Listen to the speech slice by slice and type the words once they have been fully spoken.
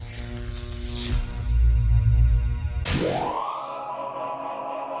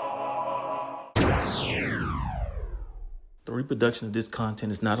The reproduction of this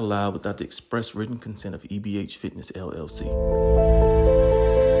content is not allowed without the express written consent of EBH Fitness, LLC.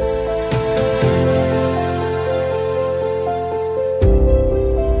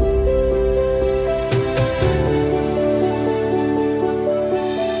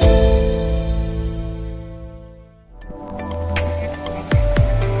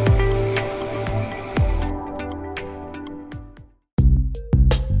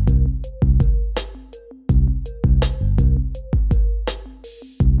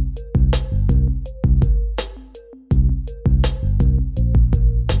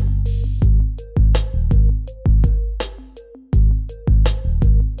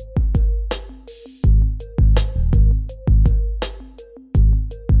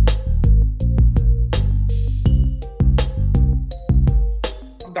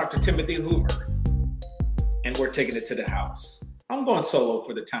 Dr. Timothy Hoover, and we're taking it to the house. I'm going solo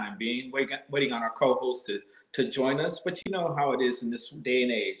for the time being, waiting on our co-host to join us, but you know how it is in this day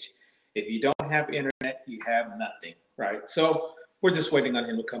and age. If you don't have internet, you have nothing, right? So we're just waiting on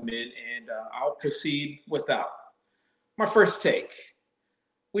him to come in, and I'll proceed without. My first take,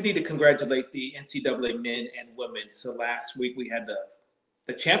 we need to congratulate the NCAA men and women. So last week we had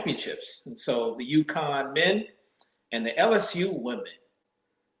the championships, and so the UConn men and the LSU women.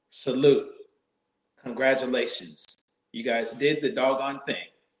 Salute. Congratulations. You guys did the doggone thing.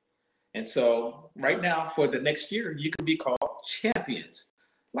 And so right now for the next year, you can be called champions.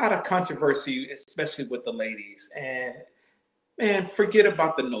 A lot of controversy, especially with the ladies. And man, forget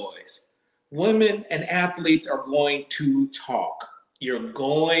about the noise. Women and athletes are going to talk. You're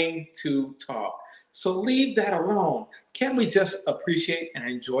going to talk. So leave that alone. Can't we just appreciate and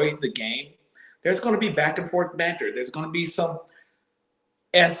enjoy the game? There's going to be back and forth banter. There's going to be some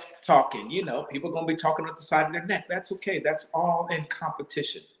talking, you know, people are going to be talking at the side of their neck. That's okay. That's all in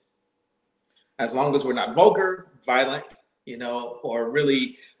competition. As long as we're not vulgar, violent, you know, or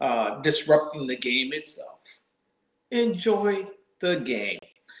really disrupting the game itself. Enjoy the game.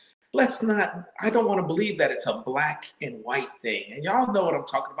 I don't want to believe that it's a black and white thing. And y'all know what I'm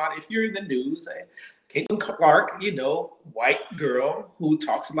talking about. If you're in the news, Caitlin Clark, you know, white girl who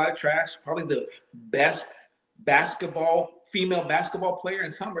talks a lot of trash, probably the best female basketball player,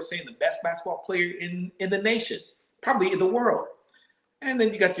 and some are saying the best basketball player in the nation, probably in the world. And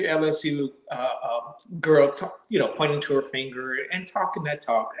then you got your LSU girl, pointing to her finger and talking that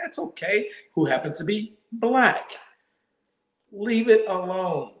talk. That's okay. Who happens to be black? Leave it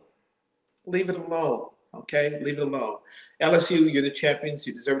alone. Leave it alone. Okay, leave it alone. LSU, you're the champions.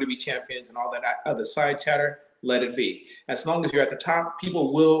 You deserve to be champions, and all that other side chatter. Let it be. As long as you're at the top,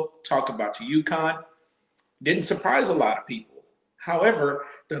 people will talk about you. UConn didn't surprise a lot of people. However,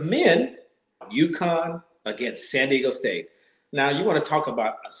 the men, UConn against San Diego State. Now, you want to talk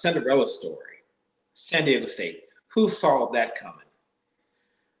about a Cinderella story. San Diego State. Who saw that coming?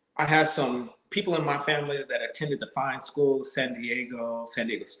 I have some people in my family that attended the fine schools, San Diego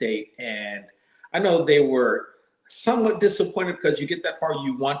State, and I know they were somewhat disappointed because you get that far,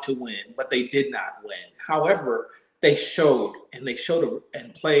 you want to win, but they did not win. However, they showed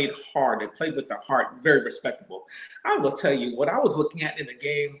and played hard. They played with their heart, very respectable. I will tell you, what I was looking at in the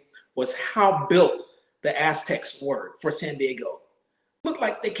game was how built the Aztecs were for San Diego. Looked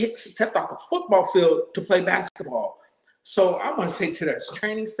like they stepped off the football field to play basketball. So I want to say to their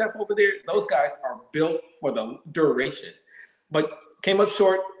training staff over there, those guys are built for the duration, but came up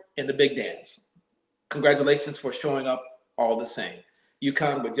short in the big dance. Congratulations for showing up all the same.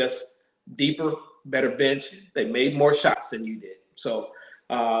 UConn with just deeper, better bench. They made more shots than you did. So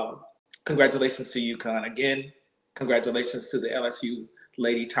congratulations to UConn. Again, congratulations to the LSU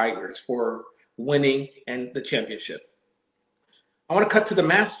Lady Tigers for winning and the championship. I want to cut to the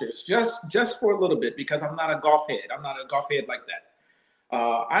Masters just for a little bit because I'm not a golf head. I'm not a golf head like that.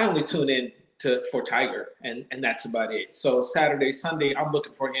 I only tune in for Tiger, and that's about it. So Saturday, Sunday, I'm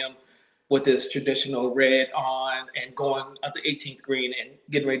looking for him with his traditional red on and going up the 18th green and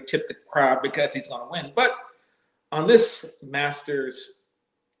getting ready to tip the crowd because he's going to win. But on this Masters,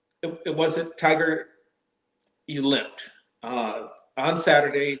 it wasn't Tiger. You limped. On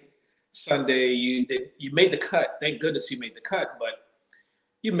Saturday, Sunday, you made the cut. Thank goodness you made the cut, but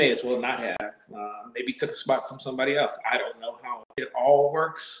you may as well not have. Maybe took a spot from somebody else. I don't know how it all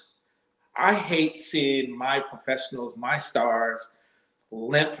works. I hate seeing my professionals, my stars,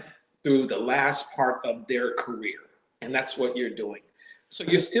 limp through the last part of their career. And that's what you're doing. So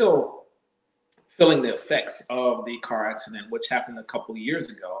you're still feeling the effects of the car accident, which happened a couple of years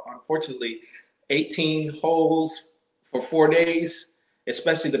ago. Unfortunately, 18 holes for 4 days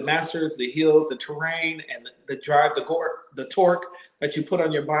especially the masters, the hills, the terrain, and the drive, the torque that you put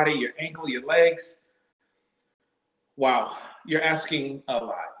on your body, your ankle, your legs. Wow, you're asking a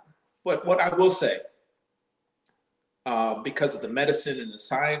lot. But what I will say, because of the medicine and the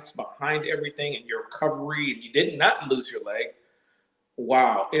science behind everything and your recovery, and you did not lose your leg,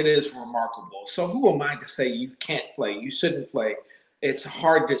 wow, it is remarkable. So who am I to say you can't play, you shouldn't play? It's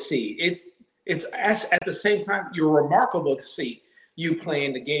hard to see. It's at the same time, you're remarkable to see you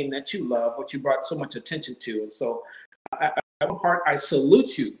playing the game that you love, what you brought so much attention to. And so I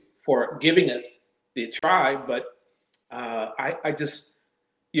salute you for giving it the try, but I just,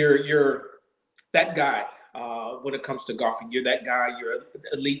 you're that guy when it comes to golfing. You're that guy, you're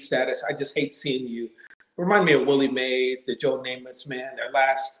elite status. I just hate seeing you. Remind me of Willie Mays, the Joe Namaths, man, their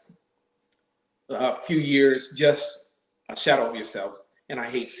last few years, just a shadow of yourselves. And I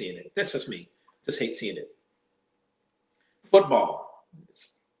hate seeing it. That's just me. Just hate seeing it. Football.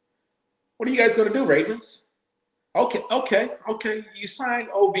 What are you guys going to do, Ravens? Okay. You signed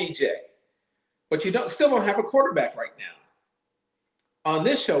OBJ, but you still don't have a quarterback right now. On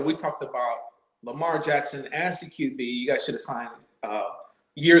this show, we talked about Lamar Jackson as the QB. You guys should have signed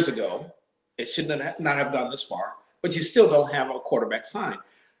years ago. It should not have gone this far, but you still don't have a quarterback signed.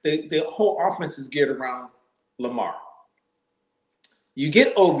 The whole offense is geared around Lamar. You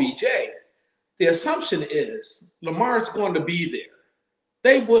get OBJ, the assumption is Lamar's going to be there.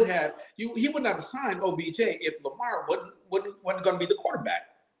 They would have he would not have signed OBJ if Lamar wasn't going to be the quarterback.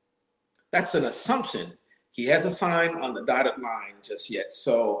 That's an assumption. He hasn't signed on the dotted line just yet.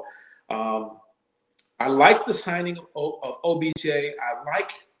 So I like the signing of OBJ. I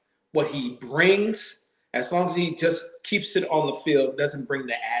like what he brings, as long as he just keeps it on the field, doesn't bring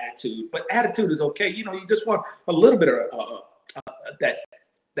the attitude. But attitude is okay. You just want a little bit of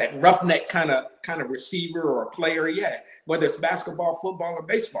that roughneck kind of receiver or player. Yeah, whether it's basketball, football, or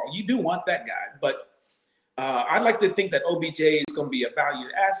baseball, you do want that guy. But I'd like to think that OBJ is going to be a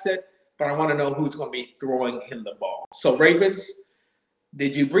valued asset, but I want to know who's going to be throwing him the ball. So Ravens,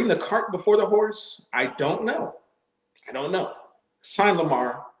 did you bring the cart before the horse? I don't know. Sign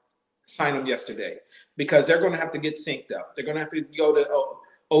Lamar. Sign him yesterday, because they're going to have to get synced up. They're going to have to go to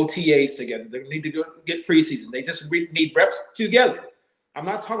OTAs together. They need to go get preseason. They just need reps together. I'm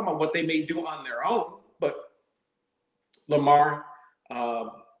not talking about what they may do on their own, but Lamar,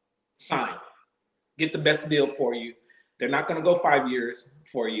 sign. Get the best deal for you. They're not going to go 5 years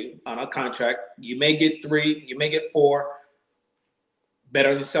for you on a contract. You may get 3, you may get 4. Bet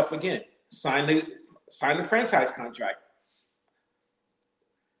on yourself again. Sign the franchise contract.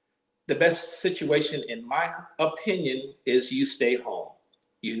 The best situation, in my opinion, is you stay home.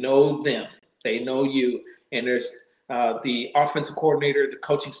 You know them. They know you. And there's the offensive coordinator, the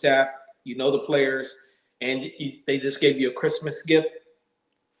coaching staff, you know the players, and they just gave you a Christmas gift.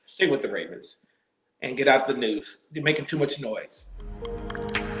 Stay with the Ravens and get out the news. You're making too much noise.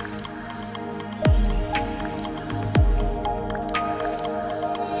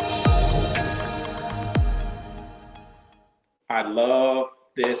 I love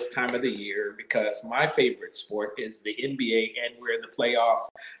this time of the year because my favorite sport is the NBA, and we're in the playoffs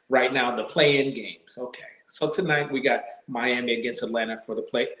right now, the play-in games. Okay, so tonight we got Miami against Atlanta for the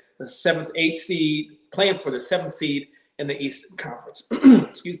 7th, 8th seed, playing for the 7th seed in the Eastern Conference.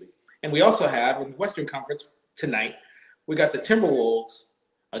 Excuse me. And we also have in the Western Conference tonight, we got the Timberwolves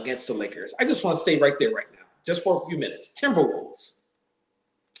against the Lakers. I just want to stay right there right now, just for a few minutes. Timberwolves,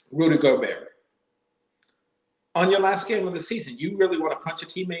 Rudy Gobert. On your last game of the season, you really want to punch a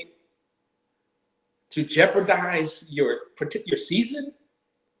teammate to jeopardize your season?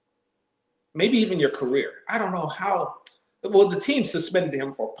 Maybe even your career. I don't know how. Well, the team suspended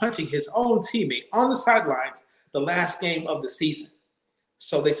him for punching his own teammate on the sidelines the last game of the season.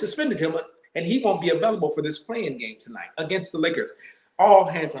 So they suspended him, and he won't be available for this play-in game tonight against the Lakers. All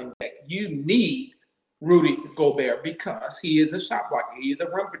hands on deck. You need Rudy Gobert because he is a shot blocker. He is a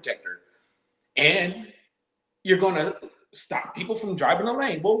rim protector. And you're going to stop people from driving the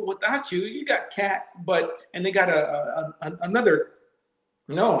lane. Well, without you, you got Cat, and they got another.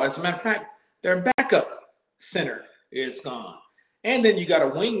 No, as a matter of fact, their backup center is gone. And then you got a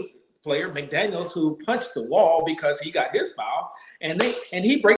wing player, McDaniels, who punched the wall because he got his foul, and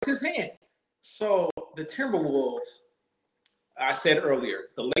he breaks his hand. So the Timberwolves, I said earlier,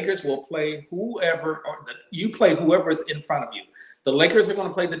 the Lakers will play whoever, you play whoever's in front of you. The Lakers are going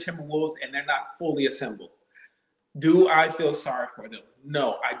to play the Timberwolves, and they're not fully assembled. Do I feel sorry for them?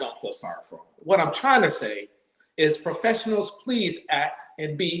 No, I don't feel sorry for them. What I'm trying to say is, professionals, please act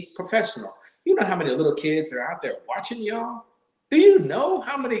and be professional. You know how many little kids are out there watching y'all? Do you know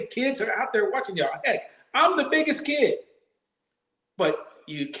how many kids are out there watching y'all? Heck, I'm the biggest kid. But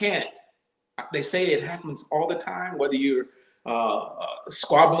you can't. They say it happens all the time, whether you're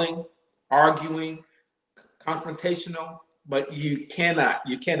squabbling, arguing, confrontational, but you cannot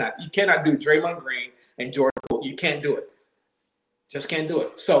do Draymond Green and Jordan Poole. You can't do it. Just can't do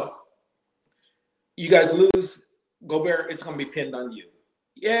it. So you guys lose, Gobert, it's going to be pinned on you.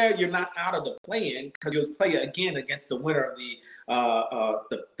 Yeah, you're not out of the play-in because you'll play again against the winner of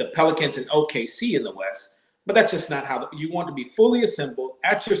the Pelicans and OKC in the West. But that's just not how you want to be fully assembled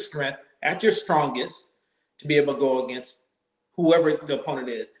at your strength, at your strongest, to be able to go against whoever the opponent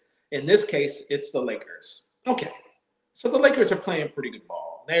is. In this case, it's the Lakers. Okay, so the Lakers are playing pretty good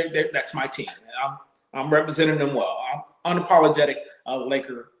ball. That's my team. I'm representing them well. I'm unapologetic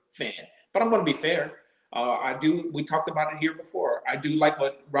Laker fan, but I'm going to be fair. We talked about it here before. I do like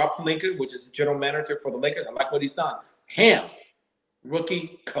what Rob Pelinka, which is the general manager for the Lakers, I like what he's done. Ham,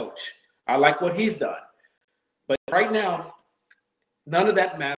 rookie coach. I like what he's done. But right now, none of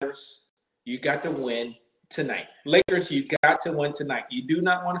that matters. You got to win tonight. Lakers, you got to win tonight. You do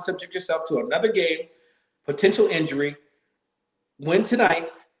not want to subject yourself to another game, potential injury. Win tonight,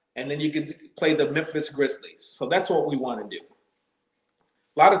 and then you can play the Memphis Grizzlies. So that's what we want to do.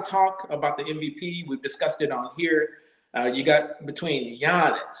 A lot of talk about the MVP. We've discussed it on here. You got between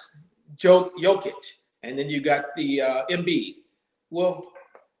Giannis, Jokic, and then you got the Embiid. Well,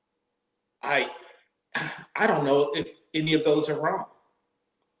 I don't know if any of those are wrong.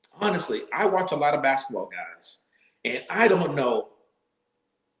 Honestly, I watch a lot of basketball guys, and I don't know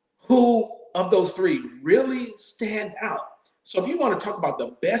who of those three really stand out. So if you want to talk about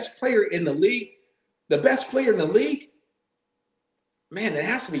the best player in the league, man, it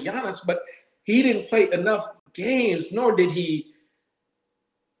has to be Giannis, but he didn't play enough games, nor did he.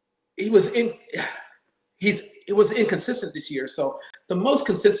 It was inconsistent this year. So the most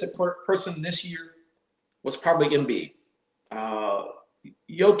consistent person this year was probably Embiid.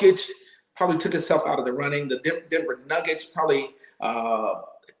 Jokic probably took himself out of the running. The Denver Nuggets probably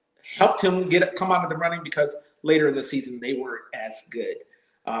helped him come out of the running because later in the season they weren't as good.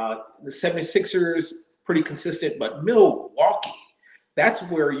 The 76ers, pretty consistent, but Milwaukee, that's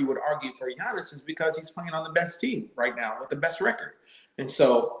where you would argue for Giannis, is because he's playing on the best team right now with the best record. And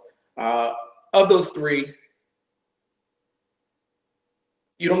so of those three,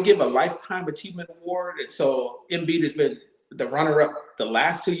 you don't give a lifetime achievement award. And so Embiid has been the runner-up the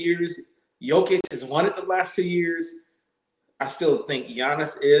last 2 years. Jokic has won it the last 2 years. I still think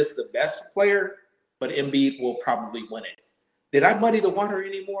Giannis is the best player, but Embiid will probably win it. Did I muddy the water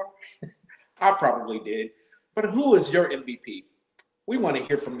anymore? I probably did. But who is your MVP? We want to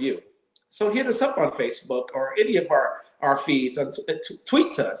hear from you. So hit us up on Facebook or any of our feeds.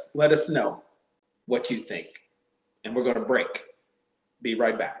 Tweet to us. Let us know what you think. And we're going to break. Be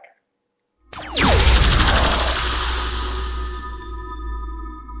right back.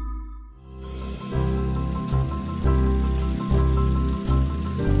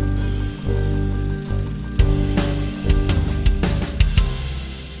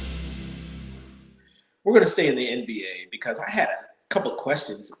 We're going to stay in the NBA because I had a couple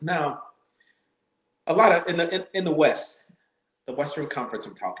questions. Now, a lot of in the West, the Western Conference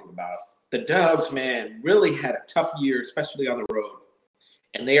I'm talking about, the Dubs, man, really had a tough year, especially on the road.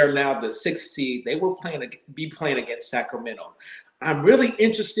 And they are now the 6th seed. They will be playing against Sacramento. I'm really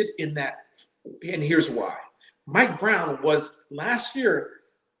interested in that, and here's why. Mike Brown was last year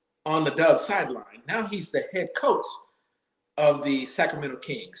on the Dubs sideline. Now he's the head coach of the Sacramento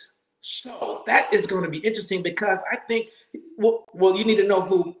Kings. So that is going to be interesting because I think, well, you need to know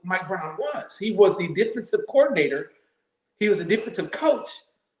who Mike Brown was. He was the defensive coordinator. He was a defensive coach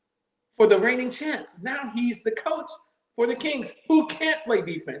for the reigning champs. Now he's the coach for the Kings, who can't play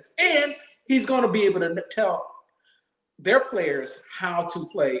defense. And he's going to be able to tell their players how to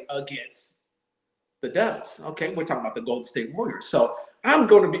play against the Dubs. Okay, we're talking about the Golden State Warriors. So I'm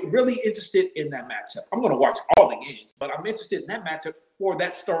going to be really interested in that matchup. I'm going to watch all the games, but I'm interested in that matchup for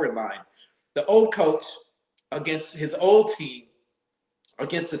that storyline. The old coach against his old team,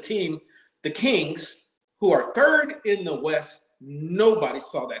 against a team, the Kings, who are third in the West. Nobody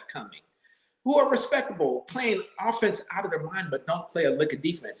saw that coming. Who are respectable, playing offense out of their mind, but don't play a lick of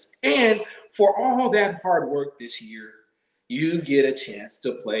defense. And for all that hard work this year, you get a chance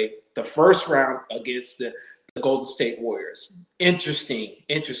to play the first round against the Golden State Warriors.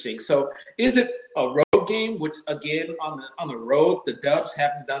 Interesting. So is it a road game, which again, on the road, the Dubs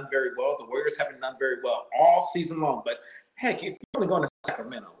haven't done very well. The Warriors haven't done very well all season long. But heck, you're only going to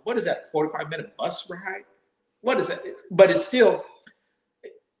Sacramento. What is that, 45-minute bus ride? What is that? But it's still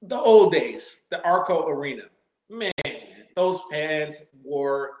the old days, the Arco Arena. Man, those fans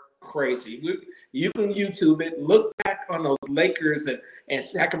were crazy. You can YouTube it. Look back on those Lakers and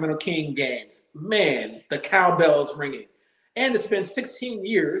Sacramento King games. Man, the cowbell's ringing. And it's been 16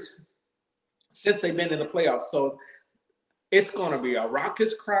 years since they've been in the playoffs. So it's going to be a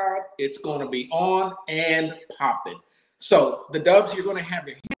raucous crowd. It's going to be on and popping. So the Dubs, you're going to have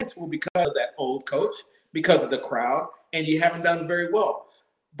your hands full because of that old coach, because of the crowd, and you haven't done very well.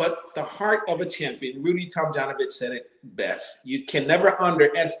 But the heart of a champion, Rudy Tomjanovich said it best. You can never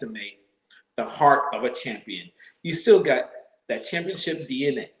underestimate the heart of a champion. You still got that championship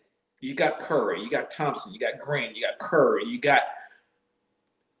DNA. You got Curry, you got Thompson, you got Green, you got Curry, you got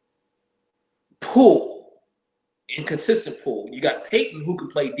Poole, inconsistent Poole. You got Peyton, who can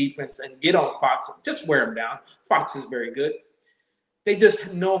play defense and get on Fox, just wear him down. Fox is very good. They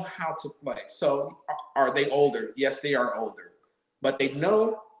just know how to play. So are they older? Yes, they are older. But they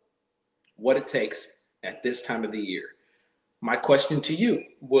know what it takes at this time of the year. My question to you,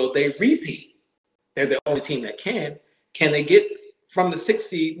 will they repeat? They're the only team that can. Can they get from the 6th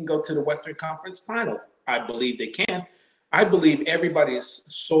seed and go to the Western Conference Finals? I believe they can. I believe everybody is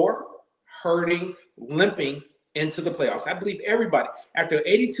sore, hurting, limping into the playoffs. I believe everybody, after an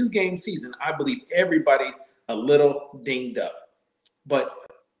 82-game season, I believe everybody a little dinged up. But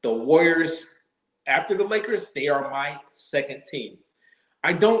the Warriors, after the Lakers, they are my second team.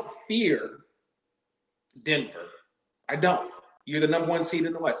 I don't fear Denver. I don't. You're the number 1 seed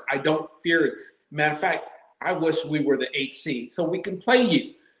in the West. I don't fear it. Matter of fact, I wish we were the 8th seed so we can play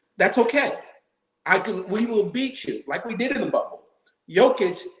you. That's okay. We will beat you like we did in the bubble.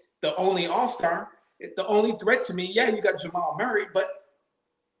 Jokic, the only all-star, the only threat to me, yeah, you got Jamal Murray, but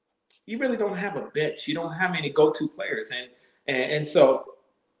you really don't have a bench. You don't have any go-to players. And so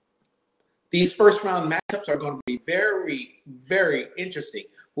these first-round matchups are going to be very, very interesting.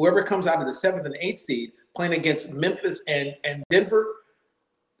 Whoever comes out of the 7th and 8th seed playing against Memphis and Denver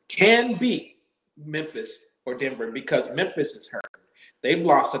can beat Memphis or Denver because Memphis is hurt. They've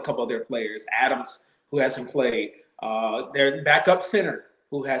lost a couple of their players. Adams, who hasn't played. Their backup center,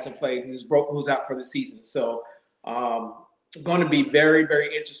 who hasn't played, who's out for the season. So going to be very,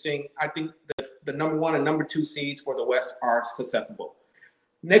 very interesting. I think the number 1 and number 2 seeds for the West are susceptible.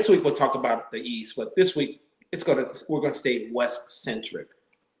 Next week we'll talk about the East, but this week we're going to stay West centric.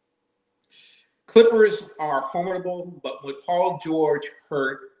 Clippers are formidable, but with Paul George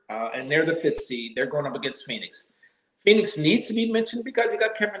hurt and they're the 5th seed, they're going up against Phoenix. Phoenix needs to be mentioned because you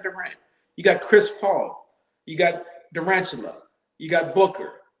got Kevin Durant, you got Chris Paul, you got Durantula, you got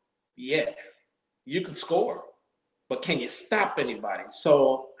Booker. Yeah, you can score, but can you stop anybody?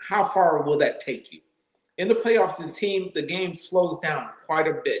 So how far will that take you? In the playoffs, the game slows down quite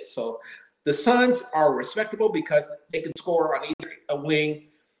a bit. So the Suns are respectable because they can score on either a wing.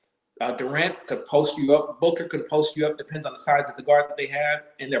 Durant could post you up. Booker could post you up. Depends on the size of the guard that they have.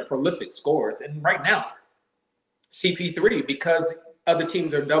 And they're prolific scorers. And right now, CP3, because other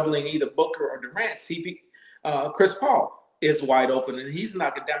teams are doubling either Booker or Durant, Chris Paul is wide open, and he's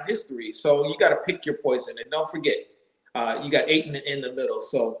knocking down his three. So you got to pick your poison. And don't forget, you got Ayton in the middle.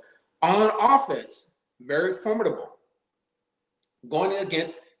 So on offense, very formidable. Going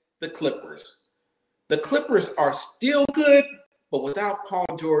against the Clippers. The Clippers are still good, but without Paul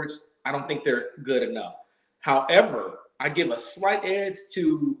George, I don't think they're good enough. However, I give a slight edge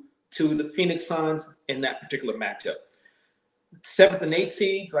to the Phoenix Suns in that particular matchup. 7th and 8th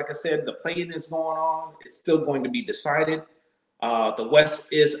seeds, like I said, the play-in is going on. It's still going to be decided. The West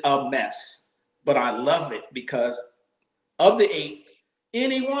is a mess, but I love it because of the 8,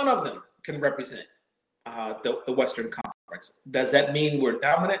 any one of them can represent the Western Conference. Does that mean we're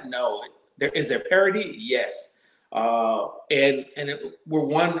dominant? No. Is there parity? Yes. We're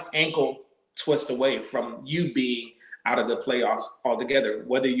one ankle twist away from you being out of the playoffs altogether,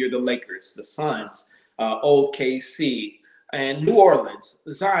 whether you're the Lakers, the Suns, OKC, and New Orleans,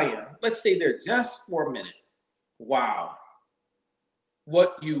 Zion. Let's stay there just for a minute. Wow.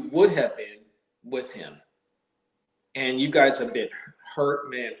 What you would have been with him. And you guys have been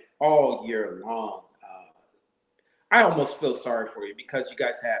hurt, man, all year long. I almost feel sorry for you because you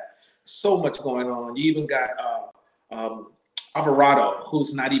guys had so much going on. You even got Alvarado,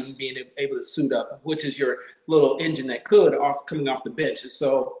 who's not even being able to suit up, which is your little engine that could coming off the bench. And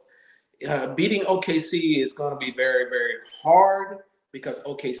so beating OKC is going to be very, very hard because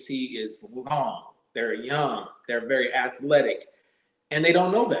OKC is long. They're young. They're very athletic. And they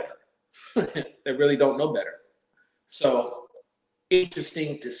don't know better. They really don't know better. So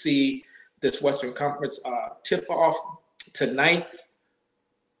interesting to see this Western Conference tip-off tonight.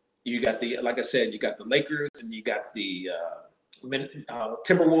 You got like I said, you got the Lakers and you got the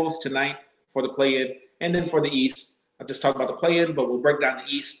Timberwolves tonight for the play-in. And then for the East, I'll just talk about the play-in, but we'll break down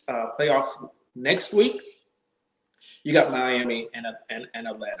the East playoffs next week. You got Miami and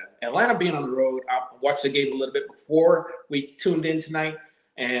Atlanta. Atlanta being on the road, I watched the game a little bit before we tuned in tonight,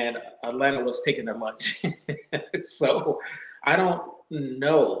 and Atlanta was taking their lunch. So I don't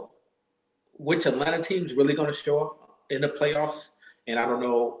know which Atlanta team is really going to show up in the playoffs, and I don't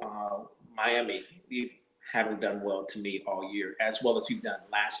know Miami. You haven't done well to me all year, as well as you've done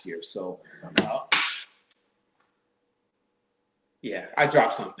last year. So, yeah, I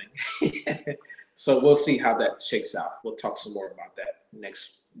dropped something. So we'll see how that shakes out. We'll talk some more about that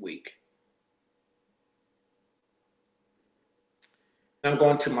next week. I'm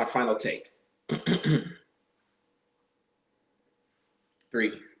going to my final take.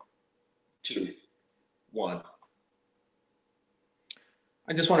 3, 2, 1.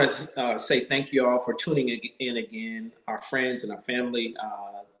 I just want to say thank you all for tuning in again, our friends and our family,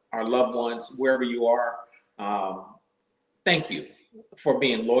 our loved ones, wherever you are. Thank you for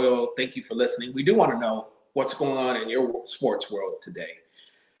being loyal. Thank you for listening. We do want to know what's going on in your sports world today.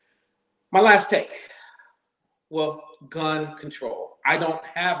 My last take. Well, gun control. I don't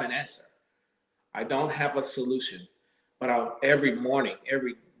have an answer. I don't have a solution. But every morning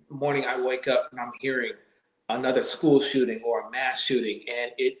I wake up and I'm hearing another school shooting or a mass shooting,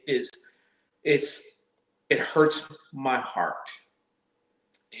 and it hurts my heart.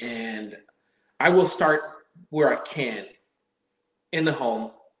 And I will start where I can. In the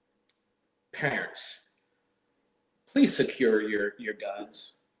home, parents, please secure your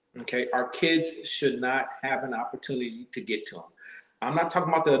guns. Okay, our kids should not have an opportunity to get to them. I'm not talking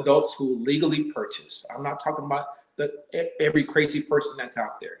about the adults who legally purchase. I'm not talking about every crazy person that's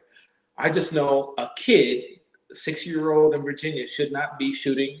out there. I just know a kid, a 6-year-old in Virginia, should not be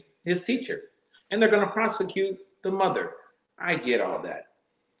shooting his teacher, and they're going to prosecute the mother. I get all that.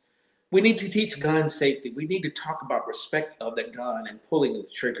 We need to teach gun safety. We need to talk about respect of the gun and pulling the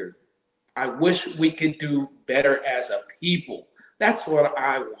trigger. I wish we could do better as a people. That's what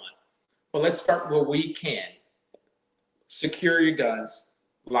I want. But let's start where we can. Secure your guns,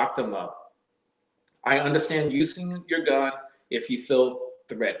 lock them up. I understand using your gun if you feel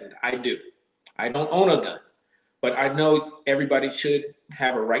threatened. I do. I don't own a gun, but I know everybody should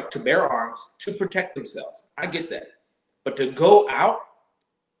have a right to bear arms to protect themselves. I get that. But to go out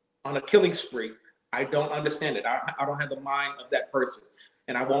on a killing spree, I don't understand it. I don't have the mind of that person,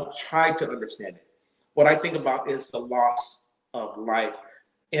 and I won't try to understand it. What I think about is the loss of life,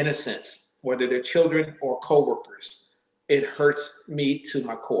 innocence, whether they're children or coworkers. It hurts me to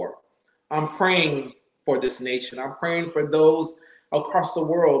my core. I'm praying for this nation. I'm praying for those across the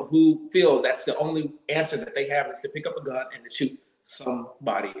world who feel that's the only answer that they have is to pick up a gun and to shoot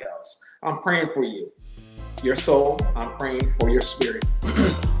somebody else. I'm praying for you, your soul. I'm praying for your spirit.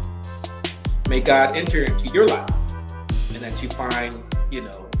 May God enter into your life and that you find,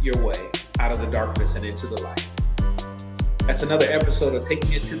 your way out of the darkness and into the light. That's another episode of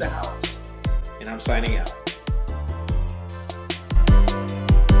Taking It to the House, and I'm signing out.